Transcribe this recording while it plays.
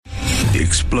The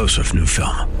explosive new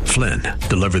film, Flynn,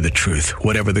 deliver the truth,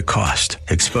 whatever the cost,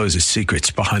 exposes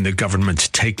secrets behind the government's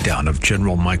takedown of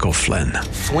General Michael Flynn.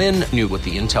 Flynn knew what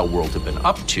the intel world had been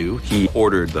up to. He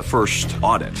ordered the first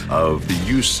audit of the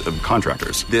use of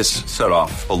contractors. This set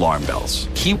off alarm bells.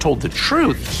 He told the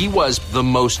truth. He was the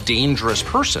most dangerous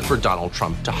person for Donald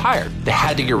Trump to hire. They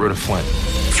had to get rid of Flynn.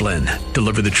 Flynn,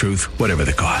 deliver the truth, whatever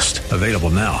the cost. Available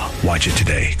now. Watch it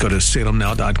today. Go to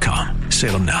salemnow.com.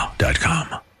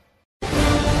 salemnow.com.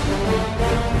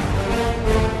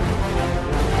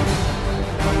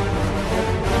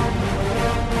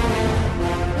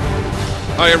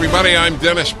 Hi, everybody. I'm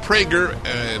Dennis Prager,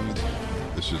 and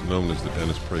this is known as the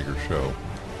Dennis Prager Show.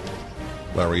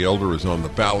 Larry Elder is on the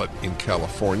ballot in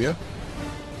California.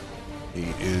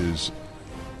 He is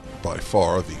by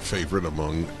far the favorite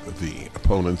among the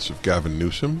opponents of Gavin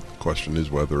Newsom. The question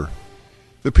is whether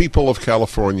the people of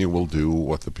California will do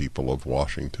what the people of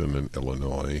Washington and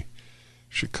Illinois,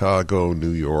 Chicago, New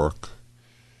York,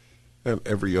 and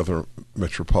every other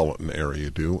metropolitan area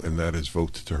do, and that is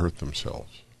vote to hurt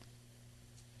themselves.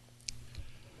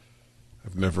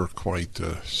 I've never quite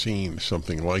seen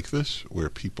something like this, where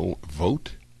people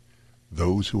vote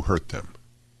those who hurt them.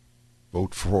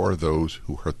 Vote for those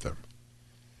who hurt them.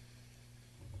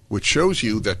 Which shows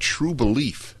you that true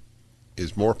belief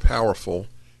is more powerful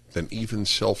than even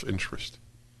self-interest.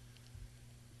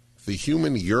 The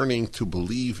human yearning to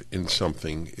believe in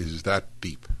something is that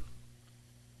deep.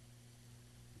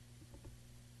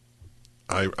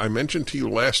 I mentioned to you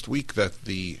last week that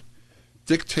the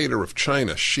dictator of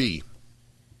China, Xi,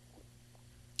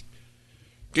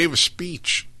 gave a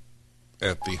speech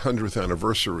at the 100th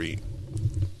anniversary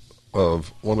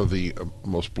of one of the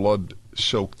most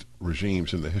blood-soaked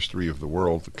regimes in the history of the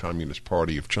world, the Communist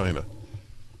Party of China,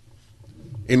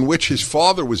 in which his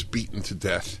father was beaten to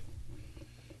death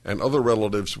and other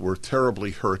relatives were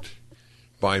terribly hurt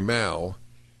by Mao,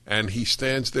 and he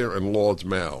stands there and lauds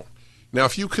Mao. Now,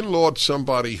 if you can laud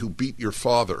somebody who beat your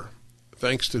father,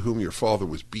 thanks to whom your father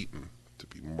was beaten, to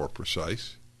be more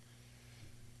precise,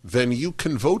 then you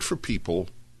can vote for people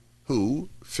who,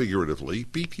 figuratively,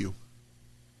 beat you.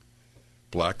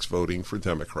 Blacks voting for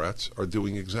Democrats are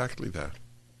doing exactly that.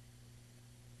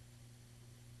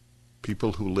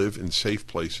 People who live in safe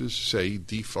places say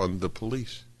defund the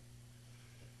police.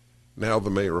 Now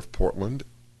the mayor of Portland,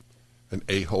 an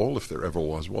a-hole if there ever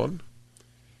was one,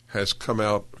 has come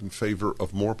out in favor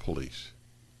of more police.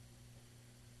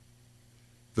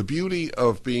 The beauty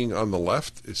of being on the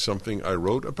left is something I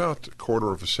wrote about a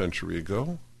quarter of a century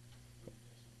ago.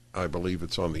 I believe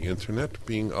it's on the internet.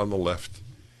 Being on the left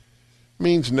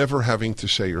means never having to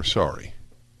say you're sorry.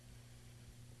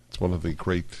 It's one of the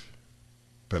great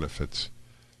benefits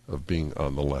of being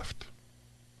on the left.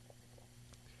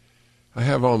 I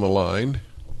have on the line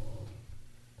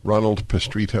Ronald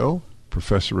Pestrito,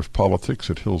 professor of politics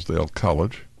at Hillsdale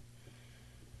College.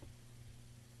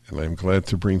 And I'm glad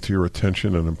to bring to your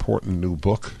attention an important new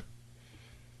book,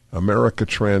 America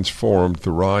Transformed: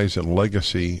 The Rise and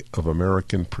Legacy of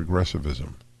American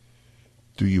Progressivism.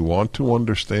 Do you want to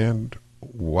understand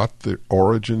what the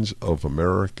origins of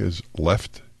America's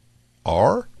left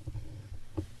are?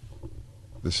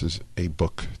 This is a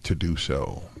book to do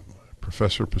so.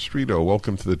 Professor Pestrito,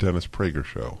 welcome to the Dennis Prager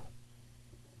Show.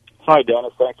 Hi,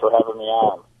 Dennis. Thanks for having me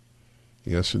on.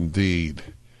 Yes, indeed.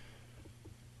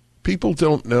 People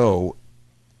don't know,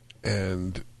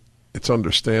 and it's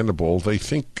understandable. They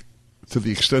think, to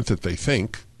the extent that they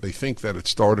think that it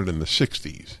started in the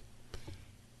 60s.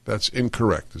 That's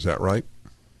incorrect. Is that right?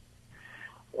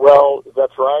 Well,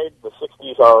 that's right. The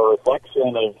 60s are a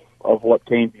reflection of what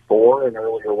came before in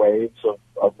earlier waves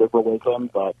of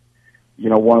liberalism. But, you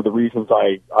know, one of the reasons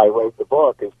I wrote the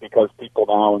book is because people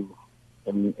now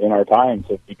in our times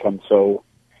have become so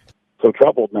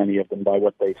troubled, many of them, by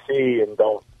what they see and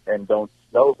don't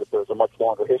know that there's a much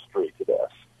longer history to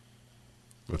this.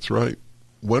 That's right.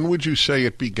 When would you say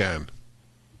it began?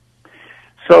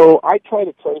 So I try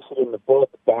to trace it in the book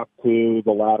back to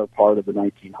the latter part of the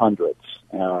 1900s,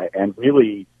 and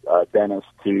really, Dennis,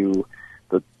 to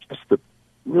the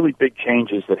really big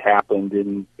changes that happened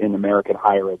in American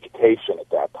higher education at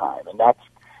that time. And that's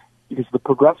because the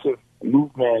progressive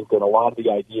movement and a lot of the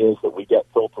ideas that we get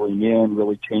filtering in,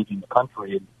 really changing the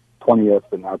country in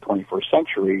 20th and now 21st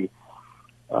century,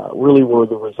 really were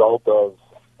the result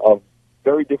of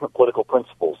very different political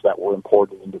principles that were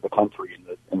imported into the country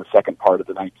in the second part of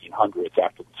the 1900s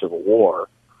after the Civil War.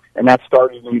 And that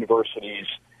started in the universities,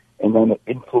 and then it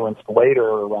influenced later,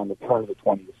 around the turn of the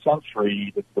 20th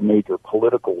century, the major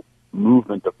political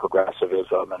movement of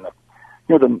progressivism and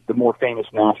the more famous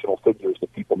national figures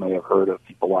that people may have heard of,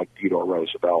 people like Theodore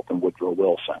Roosevelt and Woodrow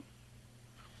Wilson.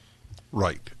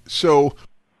 Right. So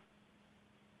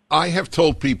I have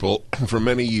told people for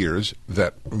many years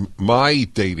that my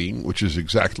dating, which is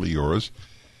exactly yours,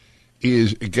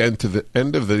 is, again, to the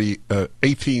end of the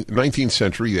 19th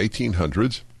century,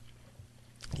 1800s,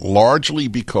 largely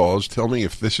because, tell me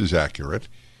if this is accurate,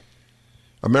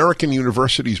 American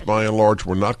universities, by and large,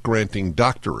 were not granting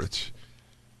doctorates,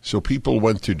 so people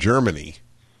went to Germany,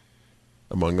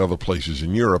 among other places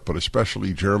in Europe, but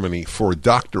especially Germany, for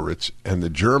doctorates, and the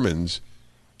Germans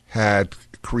had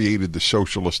created the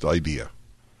socialist idea.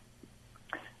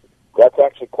 That's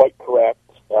actually quite correct,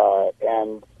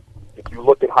 and if you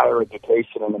look at higher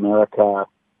education in America,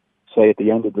 say at the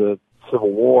end of the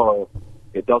Civil War,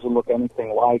 it doesn't look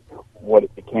anything like what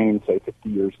it became, say, 50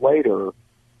 years later,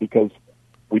 because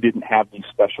we didn't have these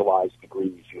specialized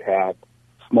degrees. You had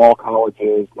small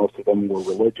colleges, most of them were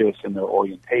religious in their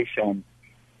orientation,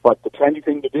 but the trendy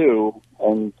thing to do,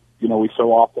 and, we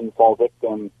so often fall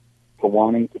victim to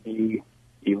wanting to be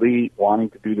elite, wanting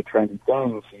to do the trendy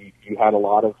things. You had a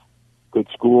lot of good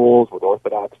schools with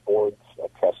orthodox boards of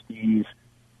trustees.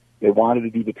 They wanted to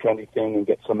do the trendy thing and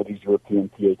get some of these European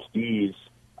PhDs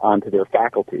onto their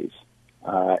faculties.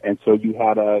 And so you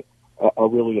had a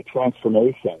really a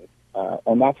transformation.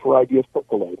 And that's where ideas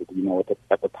percolated,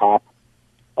 at the top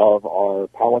of our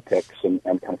politics and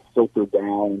kind of filtered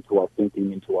down into our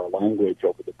thinking, into our language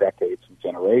over the decades and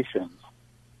generations.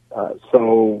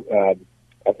 So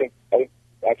I think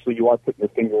actually you are putting your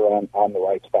finger on the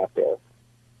right spot there.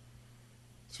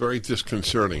 It's very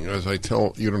disconcerting. As I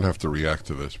tell, you don't have to react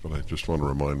to this, but I just want to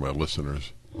remind my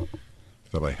listeners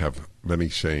that I have many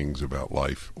sayings about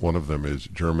life. One of them is,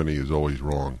 Germany is always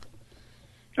wrong.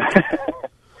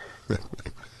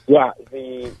 Yeah,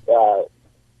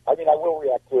 I will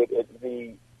react to it.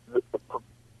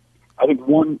 I think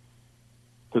one,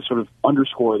 to sort of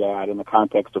underscore that in the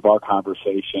context of our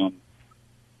conversation,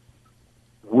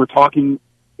 we're talking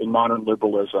in modern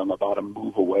liberalism about a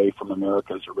move away from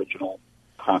America's original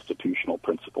constitutional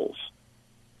principles,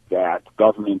 that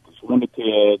government is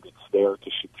limited, it's there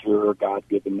to secure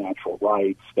God-given natural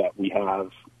rights that we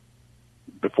have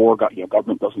before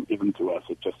government doesn't give them to us,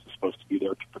 it's just supposed to be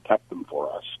there to protect them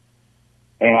for us.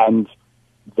 And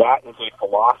that is a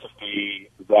philosophy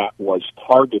that was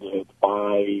targeted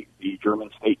by the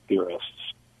German state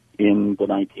theorists in the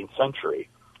 19th century,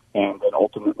 and then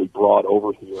ultimately brought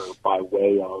over here by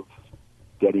way of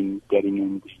getting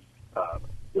in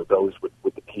those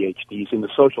with the PhDs in the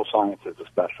social sciences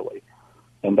especially.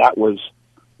 And that was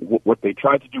what they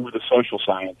tried to do with the social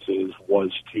sciences,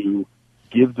 was to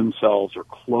give themselves or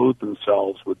clothe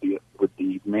themselves with the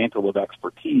mantle of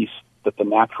expertise that the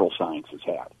natural sciences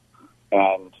had,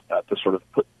 and to sort of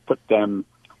put them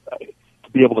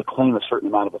to be able to claim a certain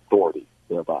amount of authority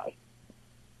thereby.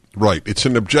 Right. It's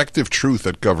an objective truth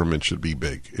that government should be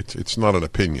big. It's not an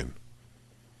opinion.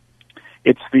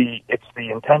 It's the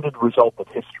intended result of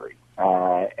history,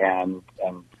 and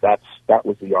that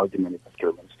was the argument of the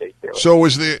German state there. So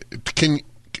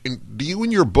do you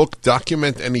in your book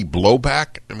document any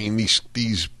blowback? I mean,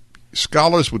 these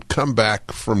scholars would come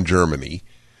back from Germany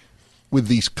with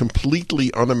these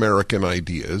completely un-American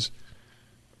ideas.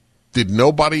 Did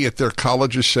nobody at their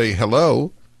colleges say,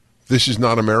 hello, this is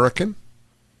not American?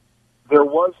 There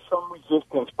was some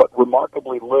resistance, but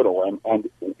remarkably little, and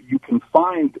you can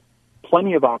find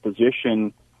plenty of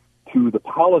opposition to the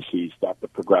policies that the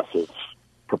progressives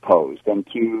proposed and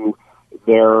to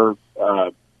their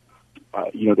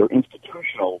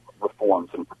institutional reforms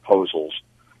and proposals.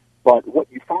 But what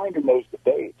you find in those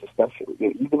debates, especially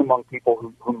even among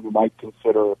people whom you might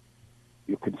consider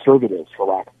conservatives, for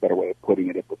lack of a better way of putting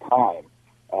it at the time,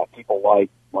 people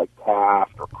like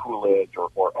Taft or Coolidge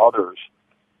or others,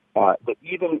 that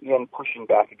even in pushing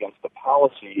back against the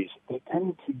policies, they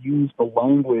tended to use the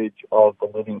language of the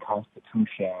living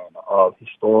Constitution, of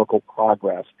historical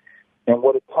progress. And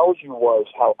what it tells you was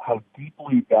how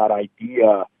deeply that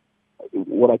idea,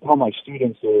 what I tell my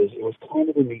students is, it was kind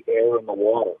of in the air and the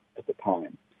water at the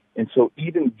time. And so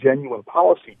even genuine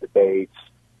policy debates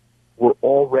were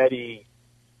already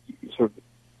sort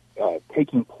of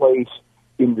taking place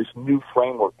in this new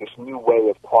framework, this new way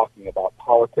of talking about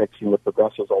politics. The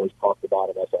progressives always talked about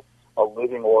it as a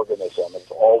living organism. It's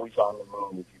always on the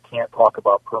move. You can't talk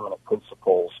about permanent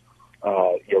principles.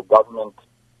 Government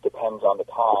depends on the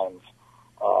times.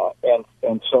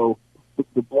 And so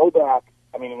the blowback,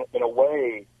 I mean, in a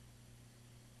way,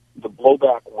 the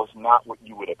blowback was not what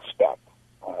you would expect.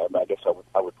 I guess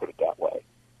I would put it that way.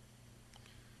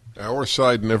 Our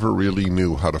side never really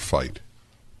knew how to fight.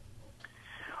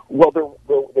 Well,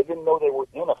 they didn't know they were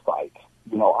in a fight,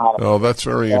 honestly. Oh, that's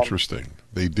very interesting.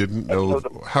 They didn't know.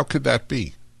 How could that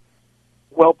be?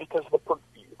 Well, because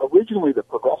originally the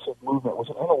progressive movement was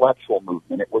an intellectual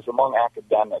movement. It was among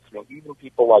academics. I mean, even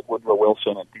people like Woodrow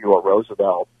Wilson and Theodore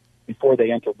Roosevelt, before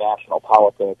they entered national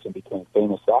politics and became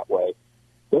famous that way,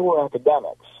 they were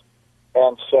academics.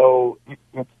 And so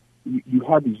you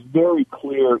had these very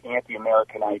clear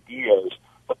anti-American ideas,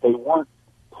 but they weren't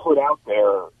put out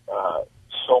there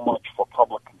so much for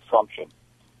public consumption.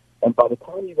 And by the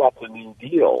time you got to the New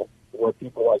Deal, where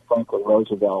people like Franklin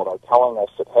Roosevelt are telling us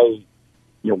that, hey,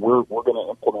 we're going to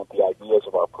implement the ideas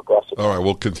of our progressive. All right,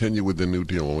 we'll continue with the New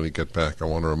Deal when we get back. I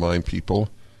want to remind people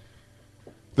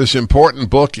this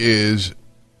important book is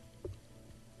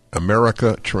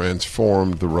America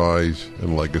Transformed: The Rise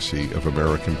and Legacy of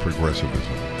American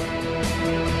Progressivism.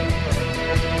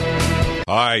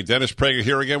 Hi, Dennis Prager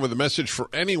here again with a message for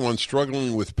anyone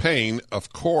struggling with pain.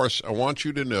 Of course, I want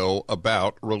you to know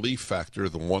about Relief Factor,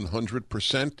 the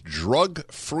 100%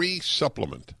 drug-free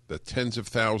supplement that tens of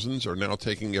thousands are now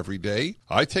taking every day.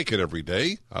 I take it every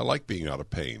day. I like being out of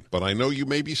pain. But I know you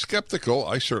may be skeptical.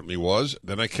 I certainly was.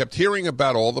 Then I kept hearing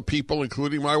about all the people,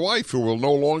 including my wife, who were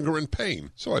no longer in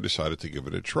pain. So I decided to give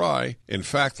it a try. In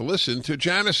fact, listen to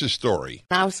Janice's story.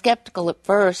 I was skeptical at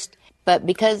first. But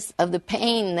because of the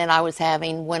pain that I was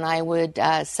having when I would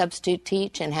substitute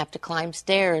teach and have to climb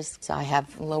stairs, so I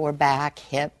have lower back,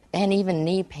 hip, and even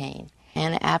knee pain.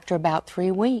 And after about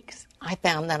 3 weeks, I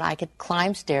found that I could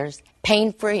climb stairs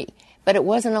pain-free. But it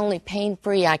wasn't only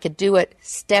pain-free, I could do it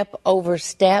step over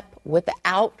step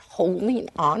without holding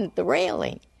on the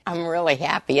railing. I'm really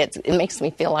happy. It makes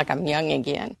me feel like I'm young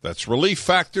again. That's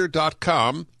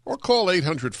ReliefFactor.com or call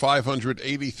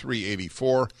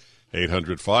 800-500-8384.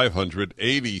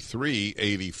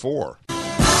 800-500-8384.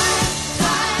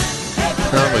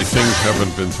 Apparently things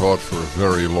haven't been taught for a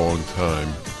very long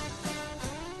time.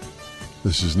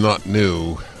 This is not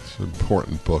new. It's an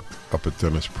important book up at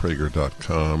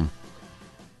DennisPrager.com.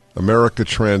 America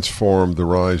Transformed: The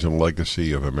Rise and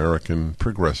Legacy of American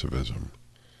Progressivism.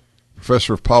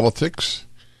 Professor of Politics,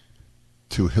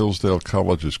 to Hillsdale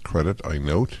College's credit, I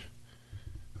note.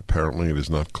 Apparently it is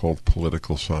not called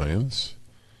political science.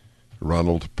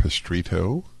 Ronald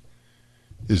Pestrito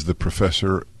is the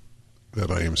professor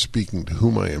that I am speaking to,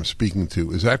 whom I am speaking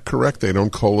to. Is that correct? They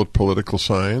don't call it political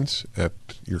science at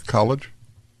your college?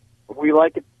 We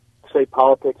like to say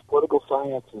politics. Political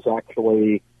science is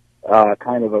actually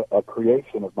kind of a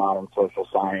creation of modern social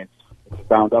science. It's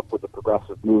bound up with the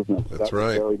progressive movement. So that's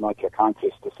right. Very much a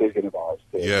conscious decision of ours.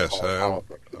 Yes, I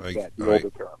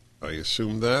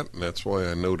assumed that, and that's why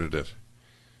I noted it.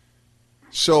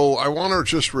 So I want to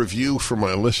just review for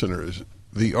my listeners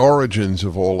the origins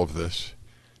of all of this.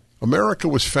 America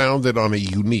was founded on a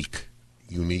unique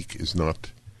is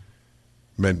not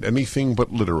meant anything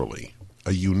but literally,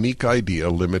 a unique idea,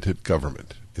 limited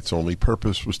government. Its only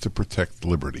purpose was to protect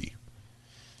liberty.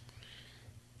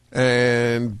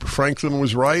 And Franklin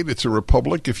was right. It's a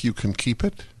republic if you can keep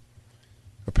it.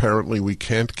 Apparently we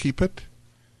can't keep it.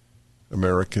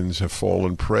 Americans have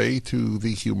fallen prey to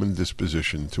the human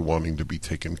disposition to wanting to be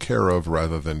taken care of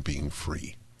rather than being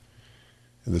free.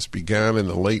 And this began in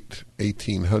the late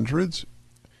 1800s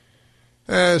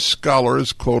as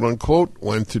scholars, quote-unquote,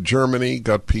 went to Germany,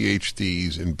 got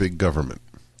PhDs in big government,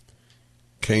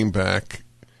 came back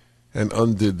and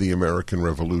undid the American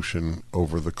Revolution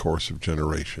over the course of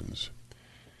generations.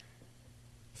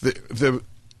 The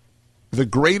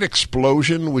great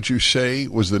explosion, would you say,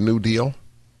 was the New Deal?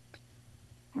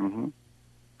 Mm-hmm.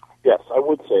 Yes, I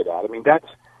would say that. I mean, that's,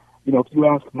 if you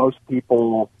ask most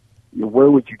people, where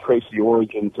would you trace the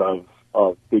origins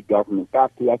of big government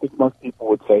back to, I think most people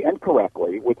would say, and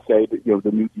correctly, would say that,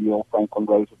 the New Deal, Franklin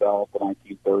Roosevelt, the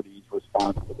 1930s,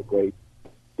 response to the Great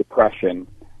Depression.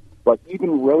 But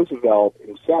even Roosevelt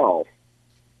himself,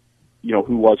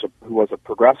 who was a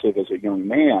progressive as a young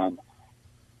man,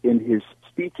 in his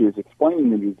speeches explaining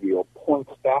the New Deal,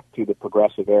 points back to the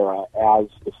progressive era as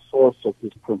the source of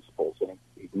his principles. And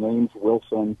he names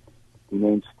Wilson, he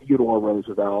names Theodore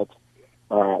Roosevelt.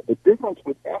 The difference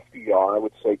with FDR, I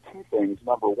would say two things.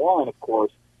 Number one, of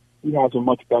course, he has a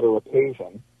much better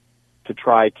occasion to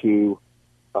try to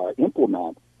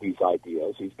implement these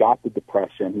ideas. He's got the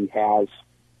Depression. He has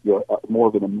more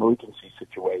of an emergency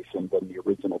situation than the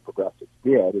original progressives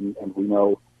did. And we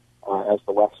know, as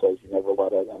the left says, you never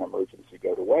let an emergency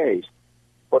go to waste.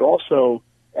 But also,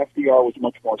 FDR was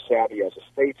much more savvy as a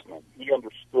statesman. He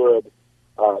understood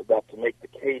that to make the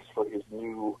case for his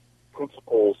new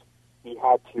principles, he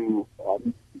had to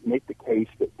make the case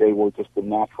that they were just a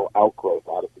natural outgrowth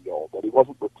out of the old, that he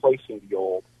wasn't replacing the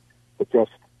old, but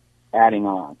just adding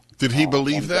on. Did he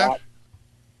believe that?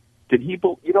 Did he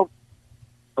believe?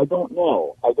 I don't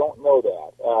know. I don't know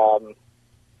that.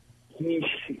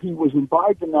 he was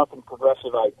imbibed enough in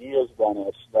progressive ideas,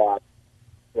 Dennis, that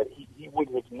he would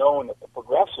have known that the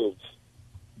progressives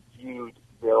viewed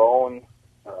their own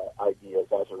ideas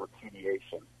as a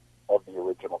repudiation of the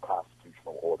original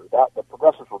constitutional order. That the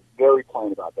progressives were very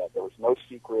plain about that. There was no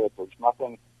secret. There's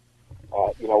nothing.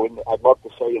 I'd love to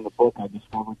say in the book I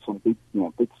discovered some big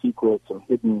secrets, some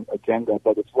hidden agenda,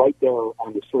 but it's right there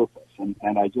on the surface,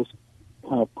 and I just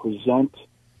kind of present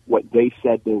what they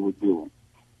said they were doing.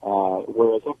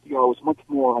 Whereas FDR was much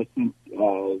more, I think,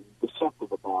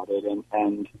 deceptive about it,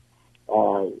 and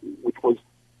which was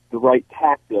the right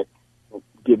tactic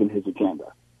given his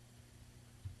agenda.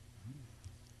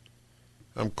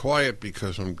 I'm quiet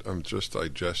because I'm just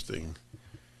digesting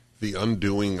the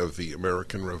undoing of the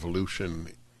American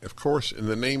Revolution, of course, in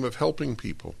the name of helping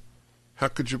people. How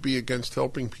could you be against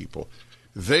helping people?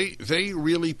 They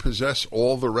really possess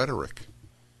all the rhetoric.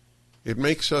 It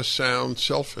makes us sound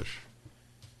selfish.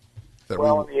 The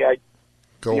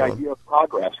idea of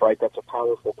progress, right? That's a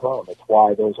powerful term. It's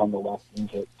why those on the left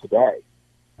use it today,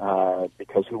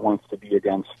 because who wants to be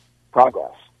against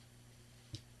progress?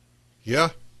 Yeah,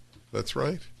 that's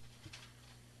right.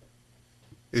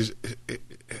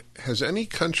 Has any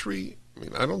country, I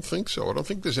mean, I don't think so. I don't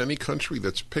think there's any country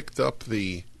that's picked up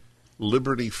the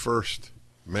liberty first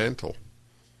mantle.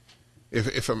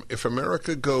 If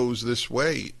America goes this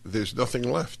way, there's nothing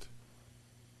left.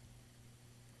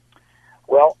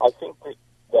 Well, I think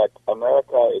that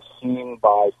America is seen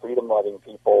by freedom-loving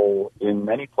people in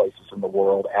many places in the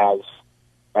world as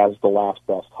the last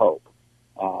best hope,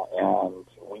 and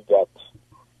we get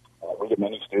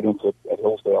many students at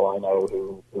Hillsdale I know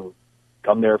who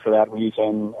come there for that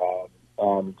reason,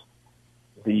 and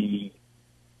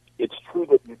it's true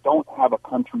that you don't have a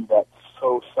country that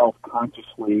so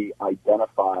self-consciously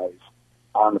identifies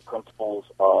on the principles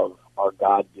of our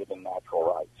God-given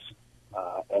natural rights,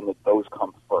 and that those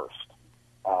come first,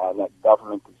 and that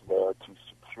government is there to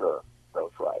secure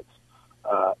those rights.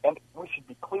 And we should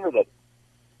be clear that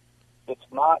it's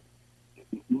not,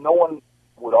 no one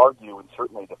would argue, and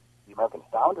certainly the American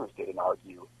founders didn't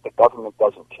argue, that government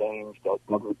doesn't change, that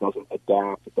government doesn't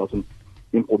adapt, it doesn't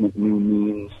implement new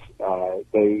means.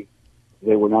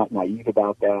 They were not naive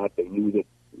about that. They knew that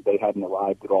they hadn't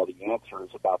arrived at all the answers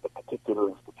about the particular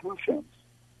institutions.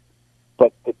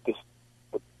 But the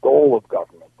goal of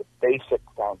government, the basic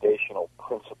foundational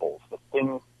principles, the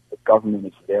thing that government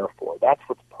is there for, that's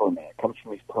what's permanent. It comes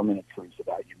from these permanent truths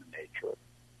about human nature.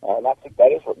 And that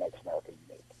is what makes America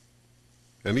unique.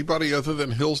 Anybody other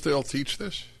than Hillsdale teach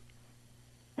this?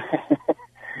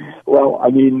 Well, I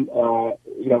mean,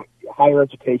 higher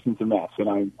education's a mess,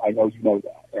 and I know you know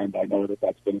that, and I know that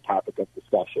that's been a topic of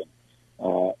discussion.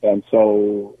 And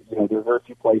so, there are very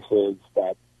few places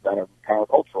that are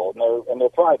countercultural, and they're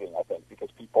thriving, I think, because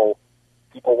people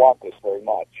want this very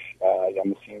much.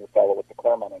 I'm a senior fellow at the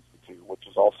Claremont Institute, which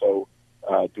is also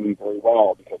doing very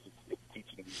well because it's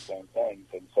teaching these same things.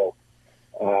 And so,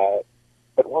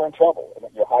 but we're in trouble.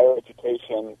 And your higher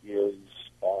education is,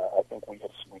 I think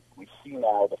we see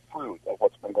now the fruit of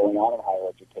what's been going on in higher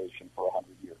education for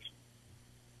 100 years.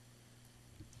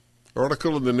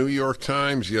 Article in the New York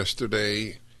Times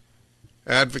yesterday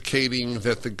advocating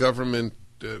that the government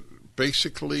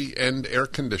basically end air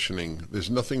conditioning. There's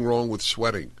nothing wrong with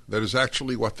sweating. That is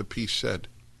actually what the piece said.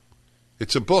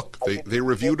 It's a book. They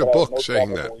reviewed a book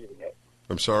saying that.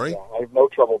 I'm sorry? Yeah, I have no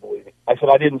trouble believing. I said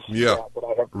I didn't see that, but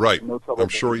I have right. no trouble I'm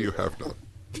sure you have not.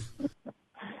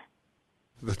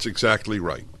 That's exactly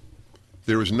right.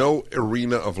 There is no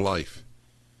arena of life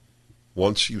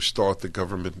once you start the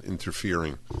government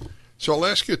interfering. So I'll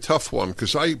ask you a tough one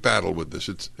because I battle with this.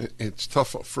 It's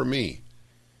tough for me.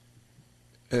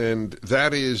 And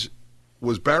that is,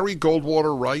 was Barry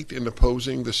Goldwater right in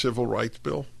opposing the Civil Rights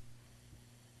Bill?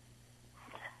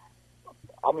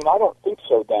 I mean, I don't think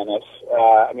so, Dennis.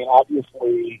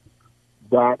 Obviously,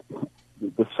 that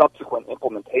the subsequent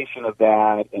implementation of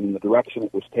that and the direction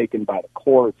it was taken by the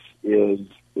courts is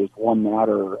one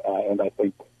matter, and I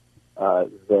think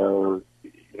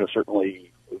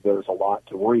certainly there's a lot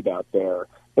to worry about there.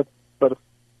 But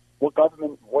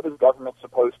what is government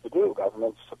supposed to do?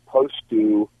 Government's supposed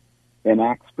to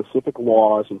enact specific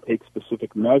laws and take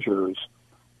specific measures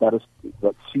that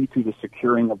see to the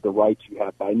securing of the rights you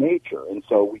have by nature. And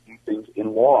so we do things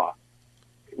in law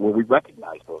where we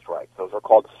recognize those rights. Those are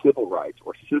called civil rights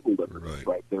or civil liberties,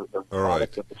 right? They're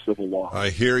products of the civil law. I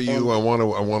hear you. I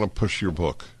want to push your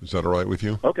book. Is that all right with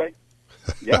you? Okay.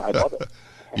 Yeah, I love it.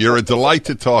 You're a delight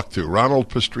to talk to. Ronald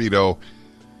Pistrito,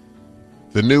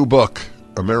 the new book,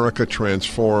 America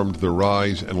Transformed, The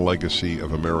Rise and Legacy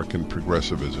of American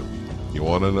Progressivism. You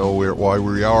want to know why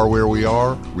we are where we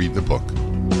are? Read the book.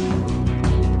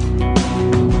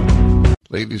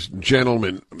 Ladies and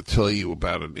gentlemen, I'm going to tell you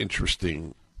about an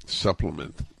interesting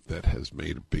supplement that has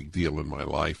made a big deal in my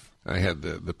life. I had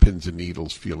the pins and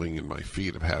needles feeling in my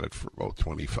feet. I've had it for about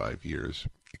 25 years.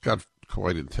 It got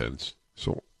quite intense.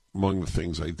 So among the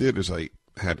things I did is I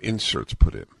had inserts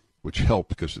put in, which helped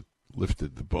because it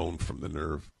lifted the bone from the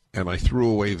nerve. And I threw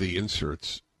away the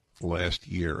inserts last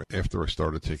year after I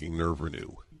started taking Nerve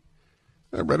Renew.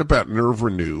 I read about Nerve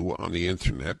Renew on the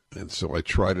internet, and so I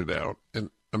tried it out. And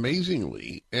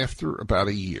amazingly, after about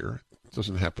a year, it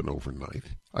doesn't happen overnight,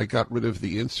 I got rid of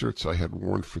the inserts I had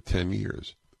worn for 10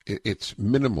 years. It's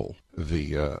minimal,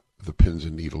 the pins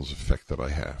and needles effect that I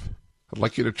have. I'd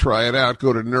like you to try it out.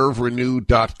 Go to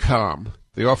NerveRenew.com.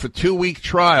 They offer a 2-week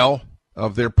trial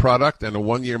of their product and a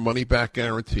 1-year money-back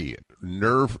guarantee at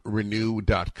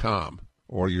NerveRenew.com,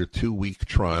 or your 2-week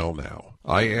trial now.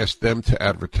 I asked them to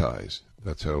advertise.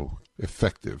 That's how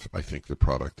effective I think the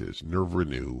product is.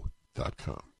 NerveRenew.com.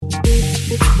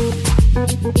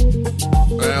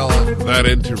 Well, that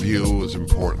interview was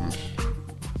important.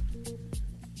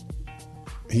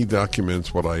 He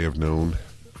documents what I have known.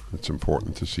 It's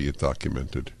important to see it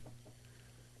documented.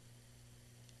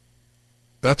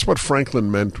 That's what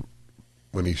Franklin meant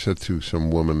when he said to some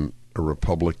woman, "A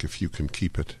republic if you can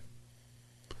keep it."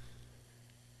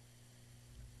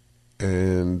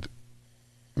 And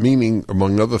meaning,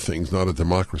 among other things, not a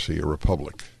democracy, a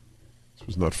republic. This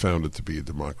was not founded to be a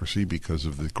democracy because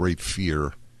of the great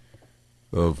fear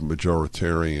of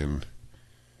majoritarian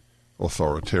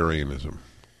authoritarianism.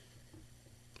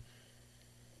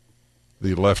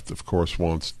 The left, of course,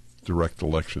 wants direct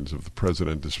elections of the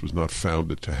president. This was not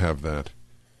founded to have that.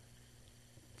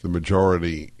 The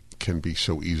majority can be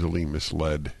so easily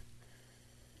misled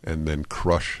and then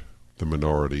crush the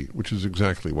minority, which is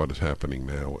exactly what is happening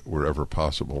now wherever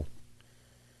possible,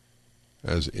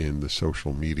 as in the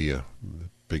social media, the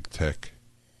big tech,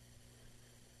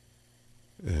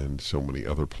 and so many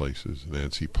other places.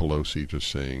 Nancy Pelosi just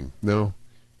saying, no,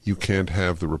 you can't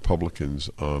have the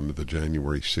Republicans on the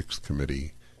January 6th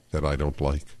committee that I don't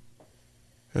like.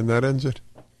 And that ends it.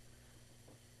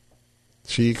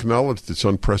 She acknowledged it's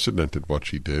unprecedented what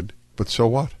she did, but so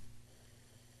what?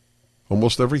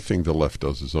 Almost everything the left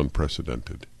does is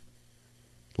unprecedented.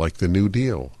 Like the New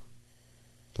Deal,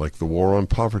 like the war on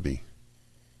poverty,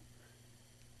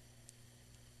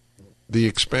 the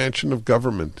expansion of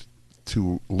government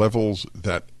to levels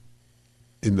that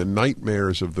in the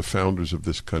nightmares of the founders of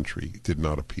this country did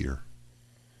not appear.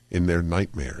 In their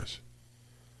nightmares.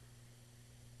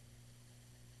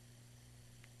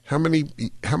 How many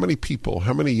people,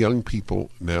 how many young people,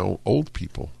 now old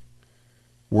people,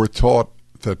 were taught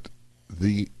that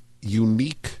the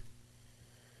unique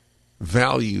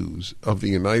values of the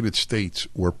United States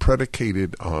were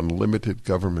predicated on limited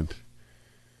government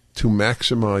to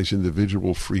maximize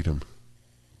individual freedom,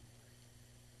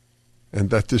 and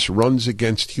that this runs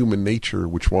against human nature,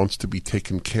 which wants to be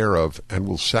taken care of and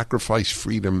will sacrifice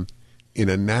freedom in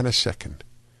a nanosecond.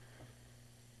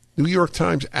 New York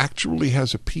Times actually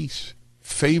has a piece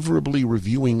favorably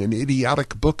reviewing an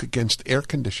idiotic book against air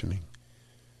conditioning.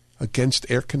 Against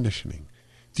air conditioning.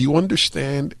 Do you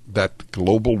understand that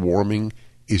global warming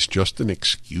is just an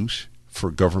excuse for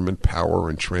government power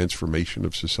and transformation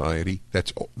of society?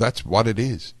 That's what it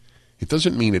is. It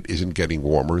doesn't mean it isn't getting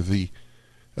warmer. The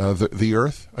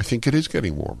Earth, I think it is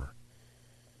getting warmer.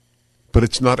 But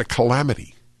it's not a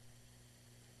calamity.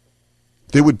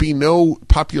 There would be no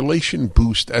population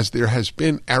boost as there has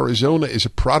been. Arizona is a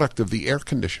product of the air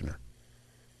conditioner.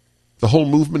 The whole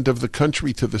movement of the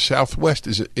country to the southwest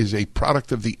is a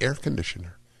product of the air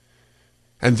conditioner.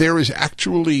 And there is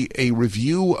actually a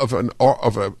review of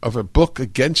a book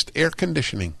against air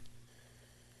conditioning.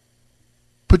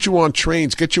 Put you on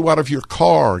trains, get you out of your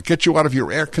car, get you out of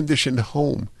your air-conditioned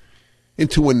home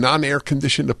into a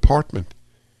non-air-conditioned apartment.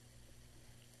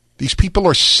 These people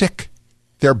are sick.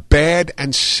 They're bad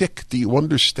and sick. Do you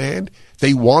understand?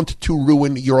 They want to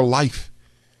ruin your life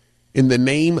in the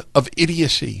name of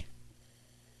idiocy.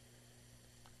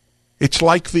 It's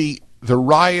like the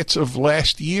riots of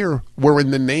last year were in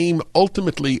the name,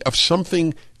 ultimately, of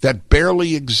something that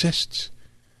barely exists.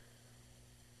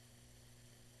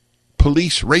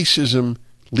 Police racism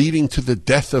leading to the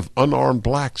death of unarmed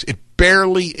blacks. It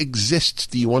barely exists,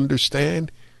 do you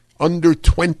understand? Under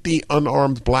 20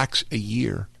 unarmed blacks a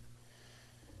year.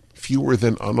 Fewer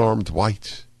than unarmed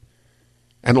whites.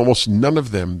 And almost none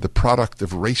of them the product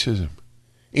of racism,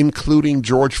 including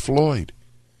George Floyd.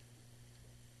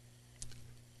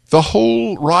 The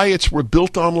whole riots were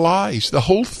built on lies, the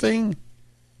whole thing,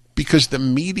 because the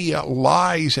media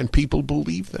lies and people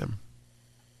believe them.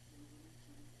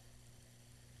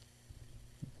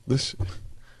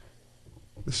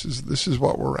 This is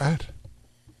what we're at.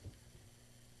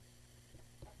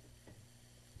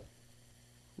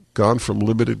 Gone from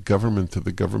limited government to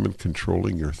the government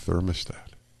controlling your thermostat,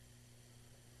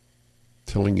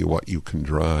 telling you what you can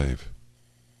drive.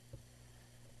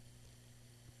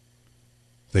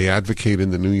 They advocate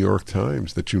in the New York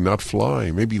Times that you not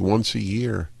fly, maybe once a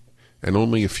year, and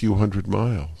only a few hundred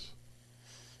miles.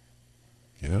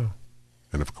 Yeah.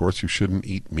 And of course you shouldn't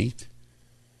eat meat,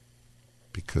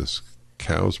 because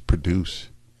cows produce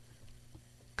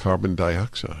carbon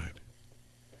dioxide.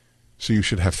 So you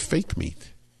should have fake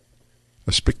meat,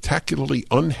 a spectacularly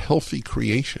unhealthy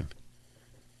creation.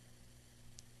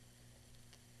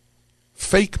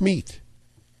 Fake meat,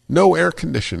 no air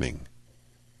conditioning,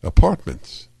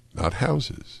 apartments, not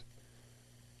houses.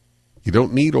 You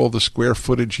don't need all the square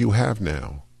footage you have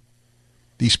now.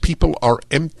 These people are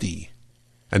empty,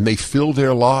 and they fill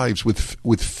their lives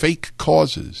with fake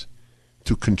causes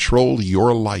to control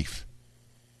your life.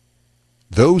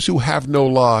 Those who have no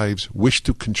lives wish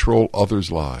to control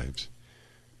others' lives.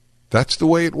 That's the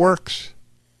way it works.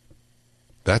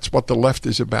 That's what the left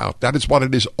is about. That is what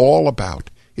it is all about.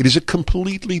 It is a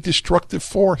completely destructive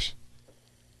force.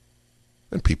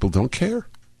 And people don't care.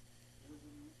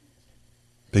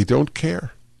 They don't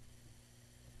care.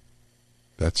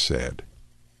 That's sad.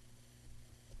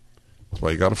 That's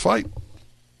why you got to fight.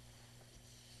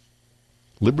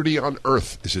 Liberty on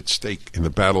earth is at stake in the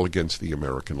battle against the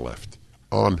American left.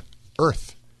 On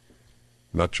earth,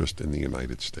 not just in the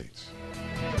United States.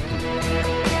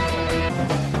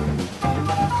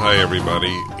 Hi,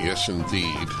 everybody. Yes,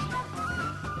 indeed.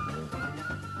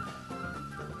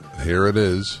 Here it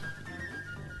is,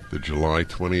 the July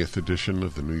 20th edition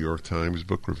of the New York Times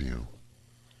Book Review.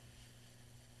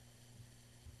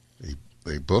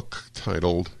 A book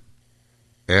titled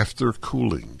After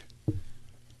Cooling,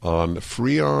 on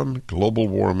Freon, Global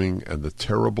Warming, and the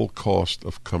Terrible Cost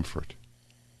of Comfort.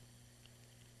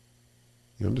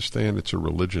 You understand, it's a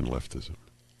religion, leftism.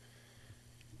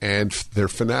 And they're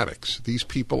fanatics. These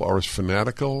people are as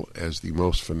fanatical as the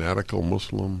most fanatical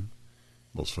Muslim,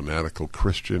 most fanatical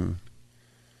Christian,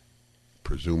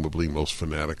 presumably most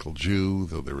fanatical Jew,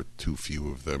 though there are too few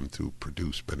of them to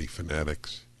produce many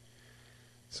fanatics.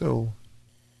 So,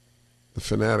 the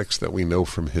fanatics that we know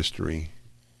from history,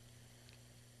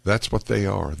 that's what they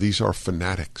are. These are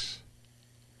fanatics.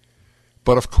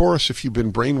 But of course, if you've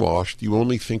been brainwashed, you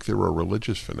only think there are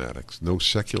religious fanatics, no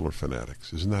secular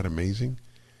fanatics. Isn't that amazing?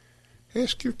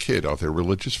 Ask your kid, are there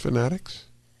religious fanatics?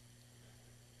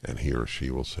 And he or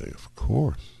she will say, of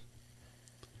course.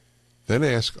 Then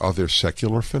ask, are there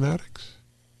secular fanatics?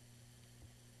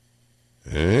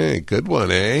 Hey, good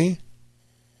one, eh?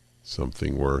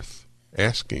 Something worth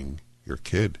asking your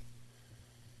kid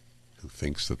who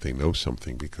thinks that they know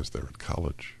something because they're in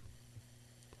college.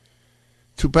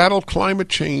 To battle climate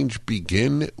change,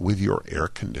 begin with your air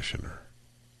conditioner.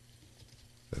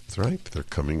 That's right, they're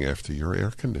coming after your air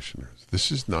conditioners.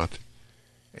 This is not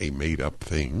a made-up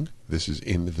thing. This is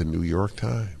in the New York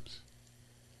Times.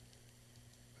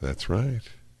 That's right.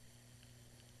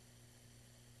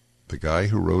 The guy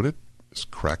who wrote it is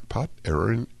crackpot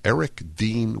Eric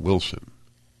Dean Wilson.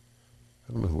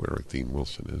 I don't know who Eric Dean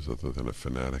Wilson is other than a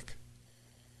fanatic.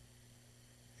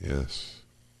 Yes.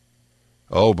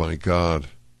 Oh, my God.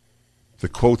 The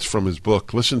quotes from his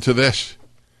book. Listen to this.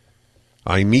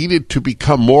 I needed to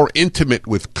become more intimate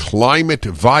with climate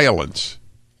violence.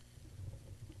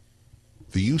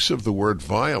 The use of the word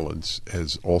violence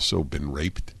has also been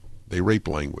raped. They rape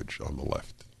language on the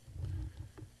left.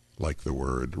 Like the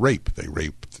word rape. They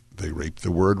raped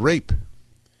the word rape.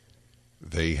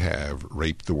 They have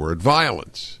raped the word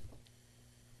violence.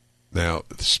 Now,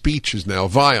 speech is now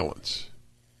violence.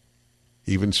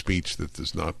 Even speech that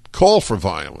does not call for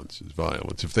violence is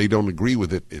violence. If they don't agree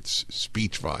with it, it's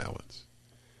speech violence.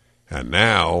 And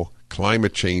now,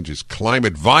 climate change is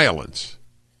climate violence.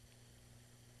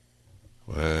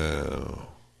 Wow.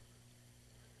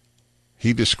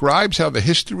 He describes how the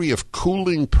history of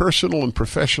cooling personal and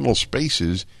professional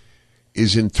spaces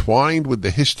is entwined with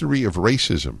the history of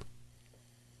racism.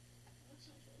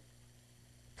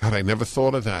 God, I never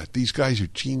thought of that. These guys are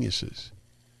geniuses.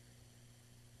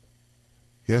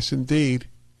 Yes, indeed.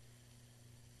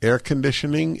 Air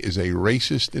conditioning is a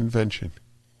racist invention.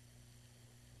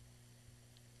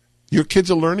 Your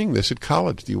kids are learning this at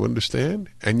college, do you understand?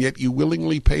 And yet you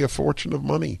willingly pay a fortune of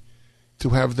money to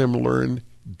have them learn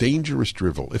dangerous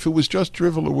drivel. If it was just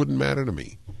drivel, it wouldn't matter to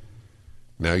me.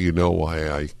 Now you know why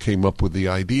I came up with the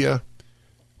idea.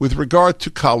 With regard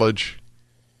to college,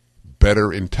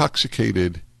 better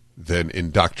intoxicated than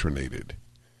indoctrinated.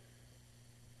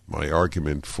 my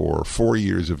argument for 4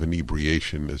 years of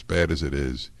inebriation, as bad as it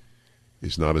is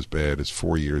not as bad as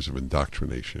 4 years of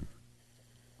indoctrination.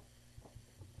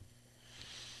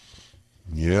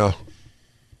 Yeah.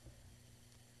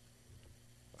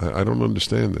 I don't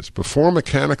understand this. Before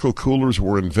mechanical coolers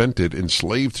were invented,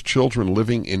 enslaved children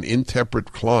living in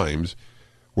intemperate climes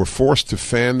were forced to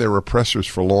fan their oppressors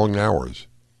for long hours.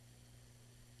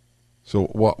 So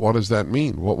what does that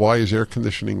mean? Why is air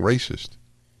conditioning racist?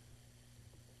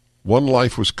 One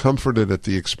life was comforted at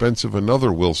the expense of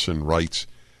another, Wilson writes,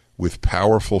 with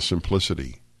powerful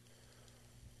simplicity.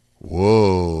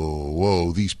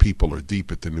 Whoa, these people are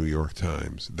deep at the New York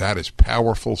Times. That is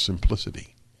powerful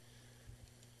simplicity.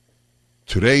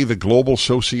 Today, the global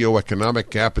socio-economic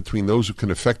gap between those who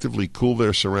can effectively cool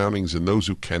their surroundings and those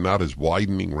who cannot is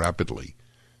widening rapidly,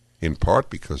 in part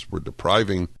because we're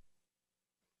depriving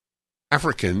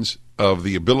Africans of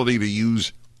the ability to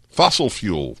use fossil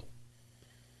fuel.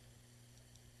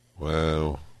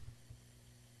 Wow.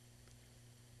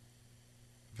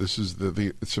 This is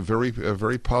it's a very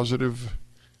positive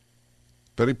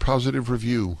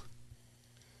review.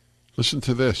 Listen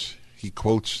to this. He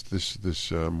quotes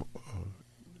this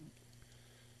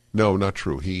no, not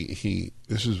true.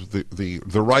 This is the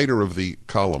writer of the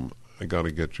column. I got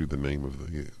to get you the name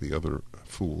of the other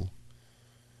fool.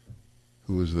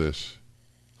 Who is this?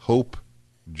 Hope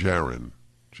Jahren,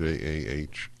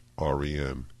 Jahren.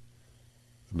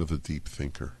 Another deep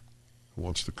thinker who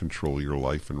wants to control your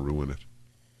life and ruin it.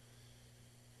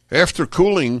 After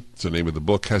Cooling, it's the name of the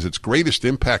book, has its greatest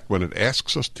impact when it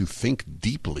asks us to think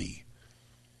deeply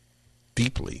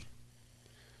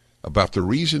about the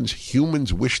reasons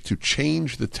humans wish to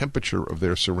change the temperature of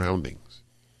their surroundings.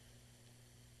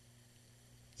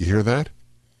 You hear that?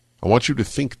 I want you to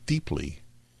think deeply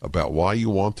about why you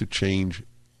want to change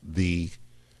the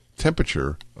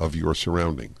temperature of your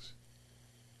surroundings.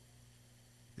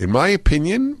 In my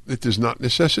opinion, it does not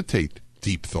necessitate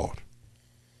deep thought.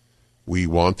 We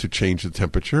want to change the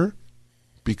temperature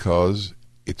because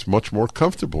it's much more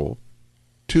comfortable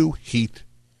to heat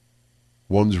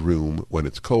one's room when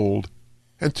it's cold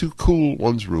and to cool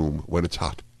one's room when it's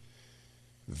hot.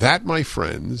 That, my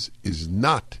friends, is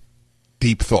not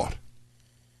deep thought.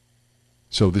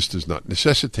 So this does not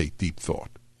necessitate deep thought.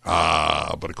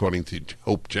 But according to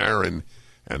Hope Jahren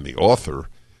and the author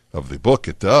of the book,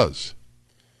 it does.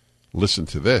 Listen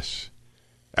to this.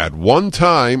 At one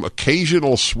time,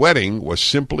 occasional sweating was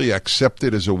simply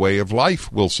accepted as a way of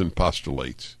life, Wilson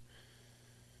postulates.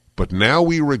 But now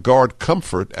we regard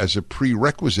comfort as a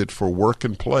prerequisite for work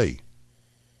and play.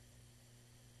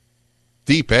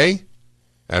 Deep, eh?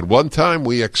 At one time,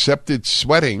 we accepted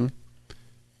sweating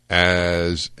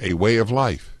as a way of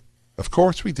life. Of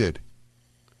course we did.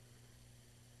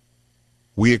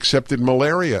 We accepted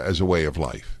malaria as a way of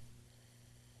life.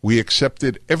 We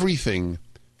accepted everything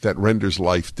that renders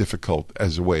life difficult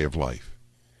as a way of life.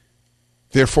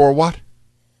 Therefore what?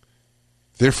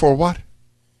 Therefore what?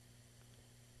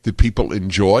 Did people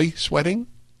enjoy sweating?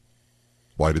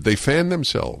 Why did they fan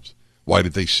themselves? Why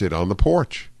did they sit on the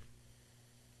porch?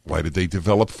 Why did they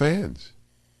develop fans?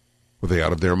 Were they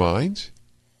out of their minds?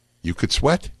 You could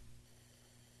sweat.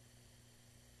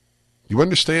 You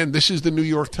understand? This is the New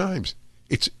York Times.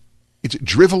 It's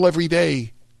drivel every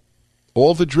day.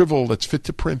 All the drivel that's fit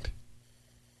to print.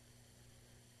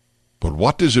 But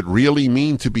what does it really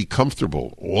mean to be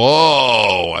comfortable?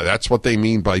 Whoa, that's what they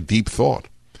mean by deep thought.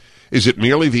 Is it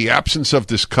merely the absence of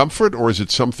discomfort, or is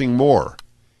it something more?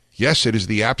 Yes, it is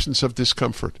the absence of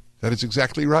discomfort. That is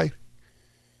exactly right.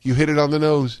 You hit it on the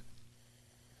nose.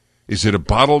 Is it a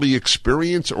bodily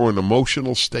experience or an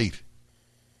emotional state?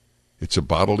 It's a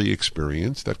bodily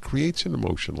experience that creates an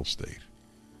emotional state.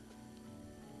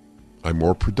 I'm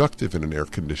more productive in an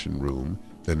air-conditioned room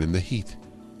than in the heat.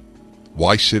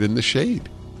 Why sit in the shade?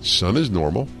 Sun is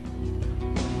normal.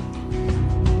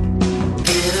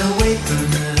 Get away from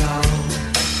it all.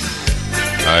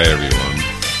 Hi, everyone.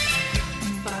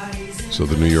 So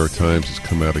the New York Times has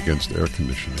come out against air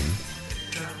conditioning.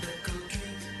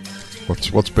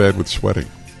 What's bad with sweating?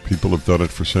 People have done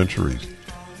it for centuries.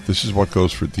 This is what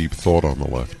goes for deep thought on the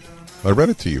left. I read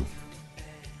it to you.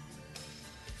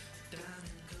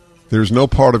 There's no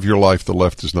part of your life the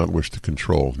left does not wish to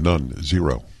control. None.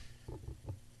 Zero.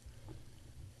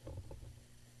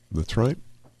 That's right.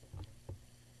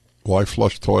 Why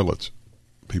flush toilets?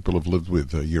 People have lived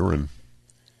with urine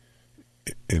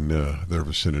in their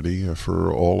vicinity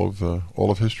for all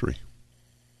of history.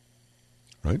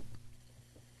 Right?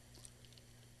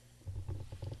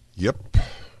 Yep.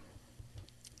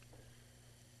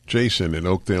 Jason in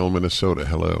Oakdale, Minnesota.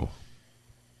 Hello.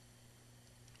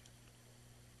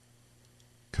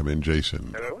 Come in,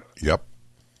 Jason. Hello? Yep.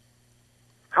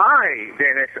 Hi,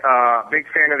 Dennis. Big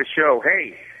fan of the show.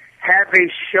 Hey, have they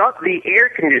shut the air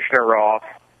conditioner off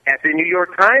at the New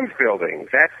York Times building?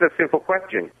 That's the simple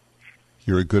question.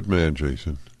 You're a good man,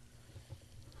 Jason.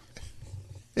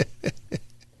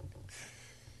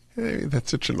 Hey,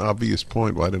 that's such an obvious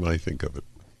point. Why didn't I think of it?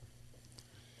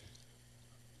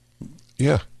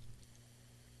 Yeah.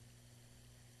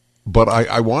 But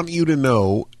I want you to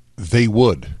know they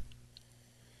would.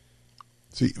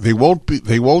 See, they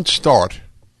won't start,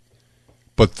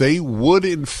 but they would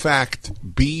in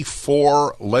fact be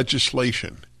for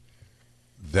legislation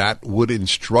that would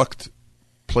instruct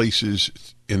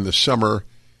places in the summer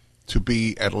to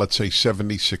be at, let's say,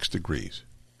 76 degrees.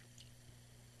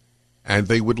 And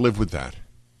they would live with that.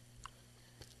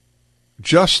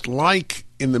 Just like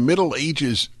in the Middle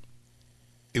Ages,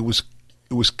 it was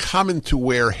common to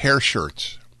wear hair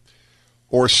shirts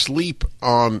or sleep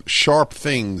on sharp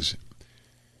things.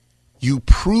 You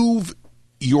prove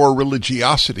your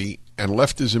religiosity, and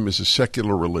leftism is a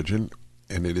secular religion,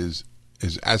 and it is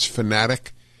as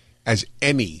fanatic as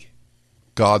any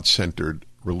God-centered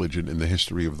religion in the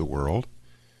history of the world,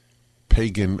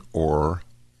 pagan or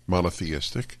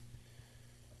monotheistic.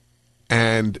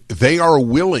 And they are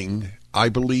willing, I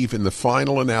believe, in the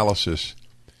final analysis,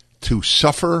 to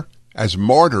suffer as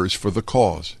martyrs for the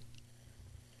cause,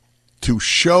 to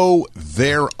show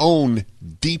their own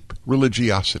deep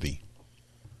religiosity.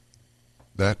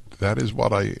 That is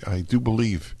what I do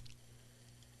believe.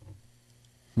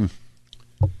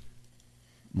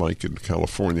 Mike in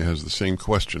California has the same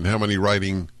question. How many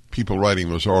people writing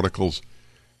those articles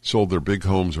sold their big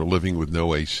homes or living with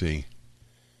no AC?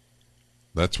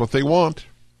 That's what they want.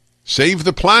 Save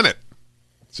the planet.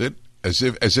 That's it. As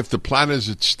if the planet is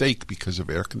at stake because of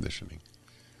air conditioning.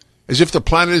 As if the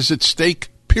planet is at stake,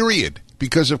 period,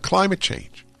 because of climate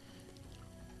change.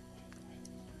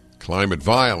 Climate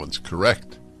violence,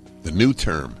 correct. The new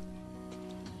term.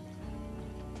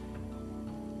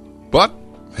 But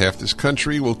half this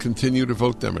country will continue to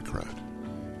vote Democrat.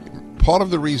 Part of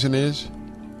the reason is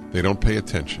they don't pay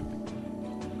attention.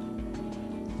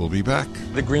 We'll be back.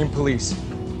 The Green Police.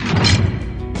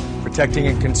 Protecting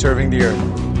and conserving the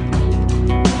earth.